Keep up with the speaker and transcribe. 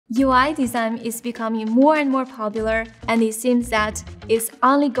UI design is becoming more and more popular, and it seems that it's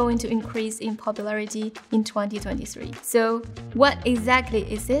only going to increase in popularity in 2023. So, what exactly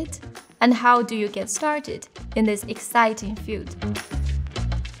is it? And how do you get started in this exciting field?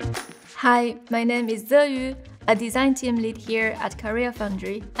 Hi, my name is Zeyu Yu, a design team lead here at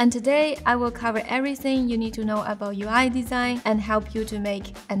CareerFoundry, and today I will cover everything you need to know about UI design and help you to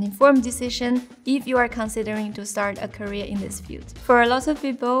make an informed decision if you are considering to start a career in this field. For a lot of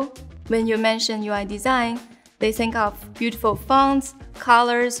people, when you mention UI design, they think of beautiful fonts,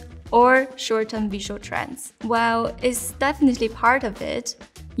 colors, or short-term visual trends. While it's definitely part of it,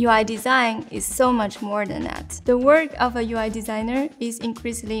 UI design is so much more than that. The work of a UI designer is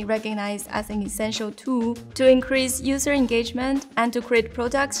increasingly recognized as an essential tool to increase user engagement and to create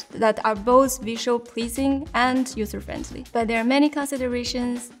products that are both visual pleasing and user-friendly. But there are many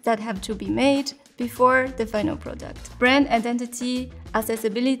considerations that have to be made before the final product. Brand identity,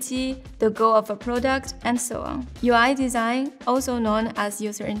 accessibility, the goal of a product, and so on. UI design, also known as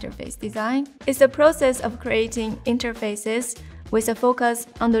user interface design, is the process of creating interfaces with a focus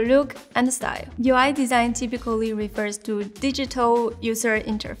on the look and style. UI design typically refers to digital user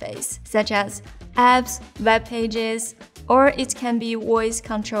interface, such as apps, web pages, or it can be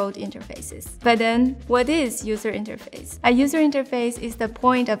voice-controlled interfaces. But then, what is user interface? A user interface is the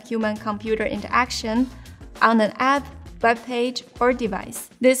point of human-computer interaction on an app, web page, or device.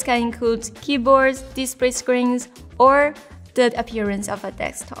 This can include keyboards, display screens, or the appearance of a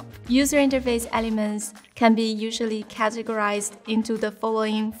desktop. User interface elements can be usually categorized into the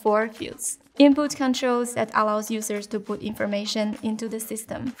following 4 fields. Input controls that allows users to put information into the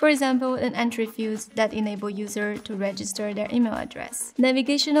system. For example, an entry field that enable user to register their email address.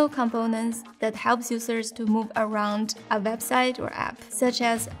 Navigational components that helps users to move around a website or app, such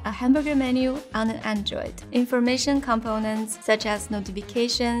as a hamburger menu on an Android. Information components such as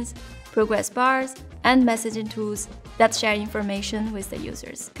notifications, progress bars, and messaging tools that share information with the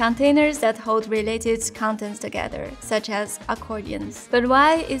users. Containers that hold related contents together, such as accordions. But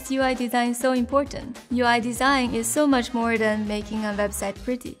why is UI design so important? UI design is so much more than making a website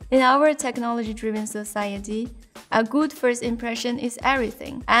pretty. In our technology-driven society, a good first impression is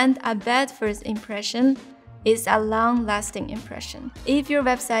everything, and a bad first impression is a long-lasting impression. If your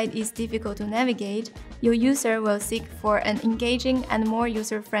website is difficult to navigate, your user will seek for an engaging and more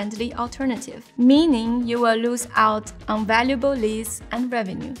user-friendly alternative, meaning you will lose out on valuable leads and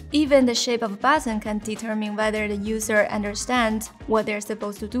revenue. Even the shape of a button can determine whether the user understands what they're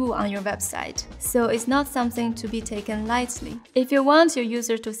supposed to do on your website, so it's not something to be taken lightly. If you want your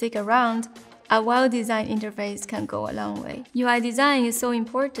user to stick around, a well-designed interface can go a long way. UI design is so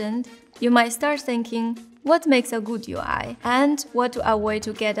important, you might start thinking, what makes a good UI, and what to avoid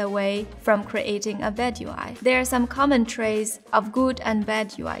to get away from creating a bad UI. There are some common traits of good and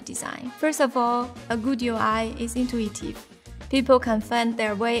bad UI design. First of all, a good UI is intuitive. People can find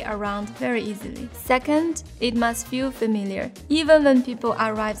their way around very easily. Second, it must feel familiar. Even when people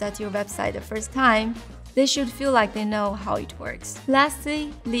arrive at your website the first time, they should feel like they know how it works.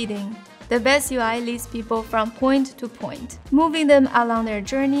 Lastly, leading. The best UI leads people from point to point, moving them along their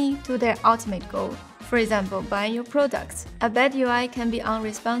journey to their ultimate goal. For example, buying your products. A bad UI can be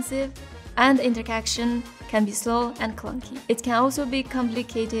unresponsive, and interaction can be slow and clunky. It can also be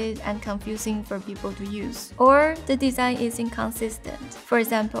complicated and confusing for people to use. Or the design is inconsistent. For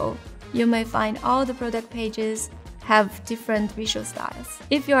example, you may find all the product pages have different visual styles.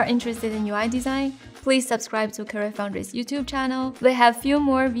 If you are interested in UI design, please subscribe to CareerFoundry's YouTube channel. We have few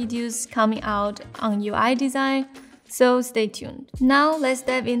more videos coming out on UI design, so stay tuned. Now let's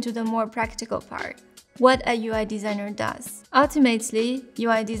dive into the more practical part. What a UI designer does. Ultimately,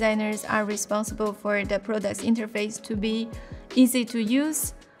 UI designers are responsible for the product's interface to be easy to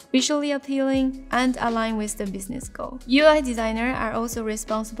use, visually appealing, and align with the business goal. UI designers are also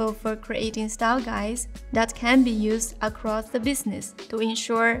responsible for creating style guides that can be used across the business to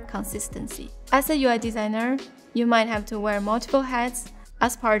ensure consistency. As a UI designer, you might have to wear multiple hats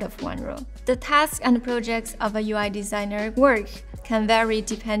as part of one role. The tasks and projects of a UI designer work can vary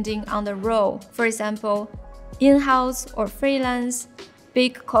depending on the role. For example, in-house or freelance,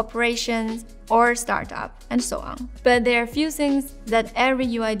 big corporations, or startup, and so on. But there are few things that every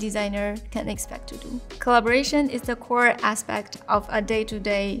UI designer can expect to do. Collaboration is the core aspect of a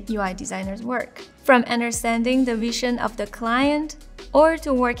day-to-day UI designer's work. From understanding the vision of the client, or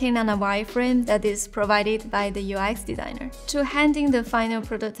to working on a wireframe that is provided by the UX designer, to handing the final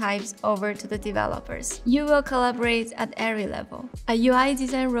prototypes over to the developers. You will collaborate at every level. A UI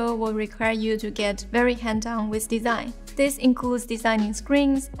design role will require you to get very hands-on with design. This includes designing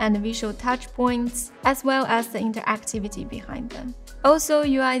screens and visual touch points, as well as the interactivity behind them. Also,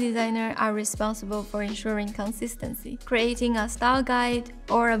 UI designers are responsible for ensuring consistency, creating a style guide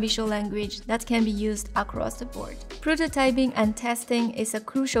or a visual language that can be used across the board. Prototyping and testing is a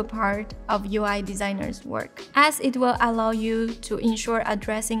crucial part of UI designers' work, as it will allow you to ensure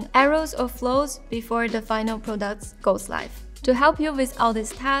addressing errors or flaws before the final product goes live. To help you with all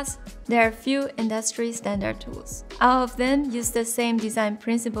these tasks, there are a few industry standard tools. All of them use the same design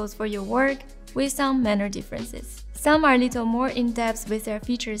principles for your work, with some minor differences. Some are a little more in-depth with their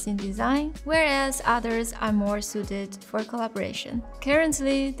features in design, whereas others are more suited for collaboration.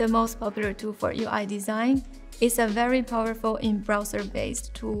 Currently, the most popular tool for UI design is a very powerful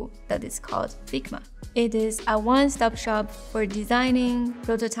in-browser-based tool that is called Figma. It is a one-stop shop for designing,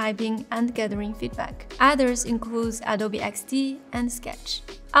 prototyping, and gathering feedback. Others include Adobe XD and Sketch.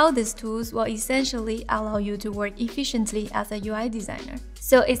 All these tools will essentially allow you to work efficiently as a UI designer.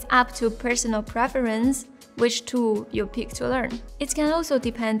 So it's up to personal preference which tool you pick to learn. It can also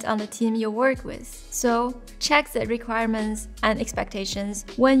depend on the team you work with. So check the requirements and expectations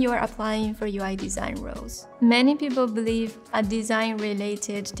when you are applying for UI design roles. Many people believe a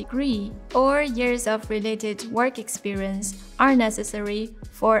design-related degree or years of related work experience are necessary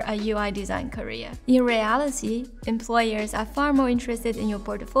for a UI design career. In reality, employers are far more interested in your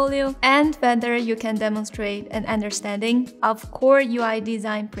portfolio and whether you can demonstrate an understanding of core UI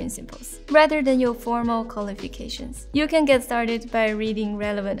design principles, rather than your formal qualifications. You can get started by reading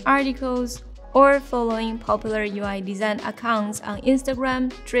relevant articles or following popular UI design accounts on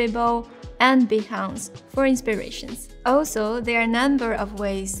Instagram, Dribbble, and Behance for inspirations. Also, there are a number of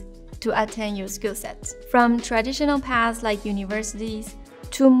ways to attain your skill set, from traditional paths like universities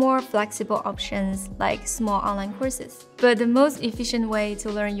to more flexible options like small online courses. But the most efficient way to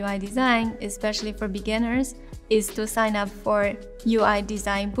learn UI design, especially for beginners, is to sign up for UI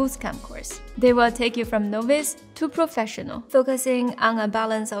Design Bootcamp course. They will take you from novice to professional, focusing on a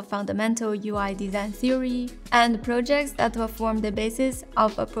balance of fundamental UI design theory and projects that will form the basis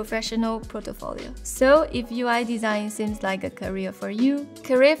of a professional portfolio. So if UI design seems like a career for you,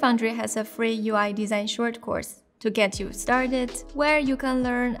 CareerFoundry has a free UI design short course to get you started, where you can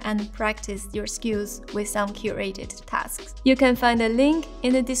learn and practice your skills with some curated tasks. You can find the link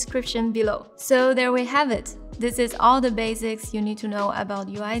in the description below. So there we have it. This is all the basics you need to know about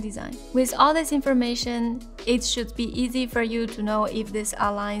UI design. With all this information, it should be easy for you to know if this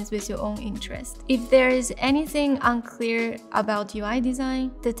aligns with your own interest. If there is anything unclear about UI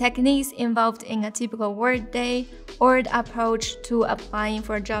design, the techniques involved in a typical workday, or the approach to applying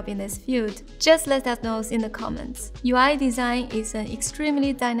for a job in this field, just let us know in the comments. UI design is an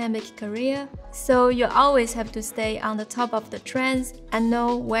extremely dynamic career, so you always have to stay on the top of the trends and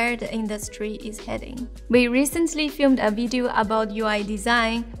know where the industry is heading. We recently filmed a video about UI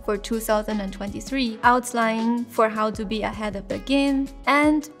design for 2023, outlining for how to be ahead of the game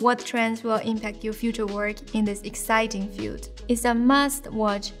and what trends will impact your future work in this exciting field. It's a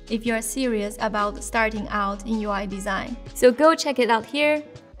must-watch if you are serious about starting out in UI design. So go check it out here,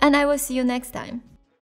 and I will see you next time.